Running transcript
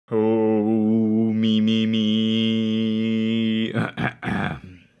Oh, me.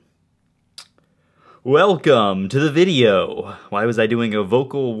 Welcome to the video. Why was I doing a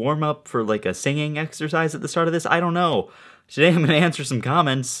vocal warm-up for like a singing exercise at the start of this? I don't know. Today I'm gonna answer some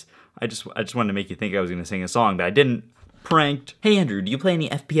comments. I just wanted to make you think I was gonna sing a song, but I didn't. Pranked. Hey Andrew, do you play any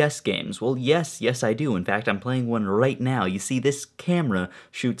FPS games? Well, yes I do. In fact, I'm playing one right now. You see, this camera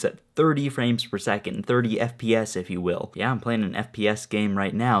shoots at 30 frames per second, 30 FPS if you will. Yeah, I'm playing an FPS game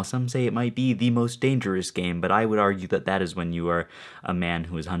right now. Some say it might be the most dangerous game, but I would argue that that is when you are a man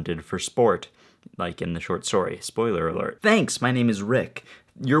who is hunted for sport, like in the short story. Spoiler alert. Thanks, my name is Rick.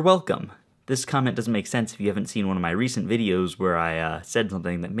 You're welcome. This comment doesn't make sense if you haven't seen one of my recent videos where I said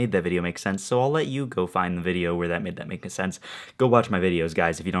something that made that video make sense, so I'll let you go find the video where that made that make sense. Go watch my videos,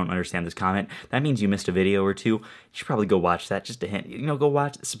 guys, if you don't understand this comment. That means you missed a video or two. You should probably go watch that, just a hint. You know, go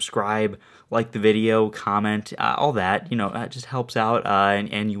watch, subscribe, like the video, comment, all that. You know, it just helps out,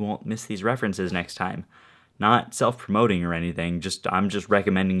 and you won't miss these references next time. Not self-promoting or anything, I'm just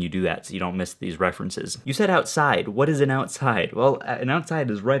recommending you do that so you don't miss these references. You said outside. What is an outside? Well, an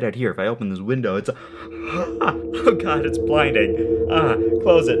outside is right out here. If I open this window, it's oh god, it's blinding.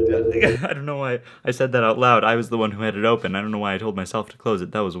 Close it. I don't know why I said that out loud. I was the one who had it open. I don't know why I told myself to close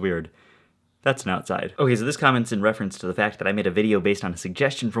it. That was weird. That's an outside. Okay, so this comment's in reference to the fact that I made a video based on a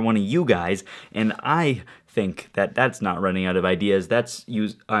suggestion from one of you guys, and I think that that's not running out of ideas. That's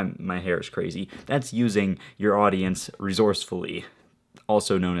my hair is crazy. That's using your audience resourcefully,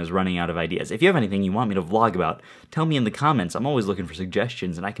 also known as running out of ideas. If you have anything you want me to vlog about, tell me in the comments. I'm always looking for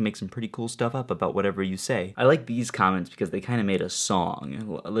suggestions, and I can make some pretty cool stuff up about whatever you say. I like these comments because they kind of made a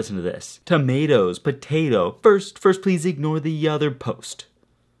song. Listen to this. Tomatoes, potato, first please ignore the other post.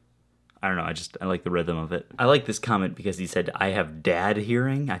 I don't know, I like the rhythm of it. I like this comment because he said, I have dad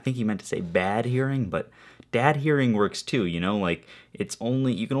hearing. I think he meant to say bad hearing, but dad hearing works too, you know? Like, you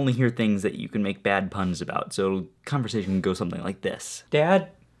can only hear things that you can make bad puns about. So conversation can go something like this. Dad,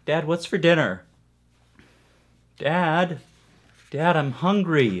 what's for dinner? Dad, I'm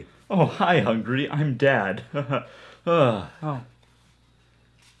hungry. Oh, hi, hungry, I'm Dad. Oh.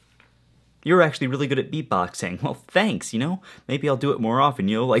 You're actually really good at beatboxing. Well, thanks, you know? Maybe I'll do it more often,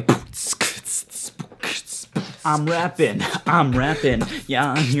 you know, like... I'm rapping,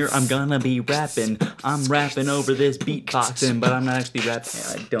 yeah, I'm here, I'm gonna be rapping. I'm rapping over this beatboxing, but I'm not actually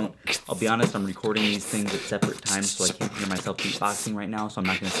rapping. I'll be honest, I'm recording these things at separate times, so I can't hear myself beatboxing right now, so I'm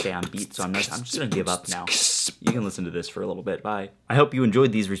not gonna stay on beat, so I'm just gonna give up now. You can listen to this for a little bit, bye. I hope you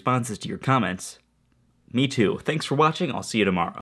enjoyed these responses to your comments. Me too. Thanks for watching, I'll see you tomorrow.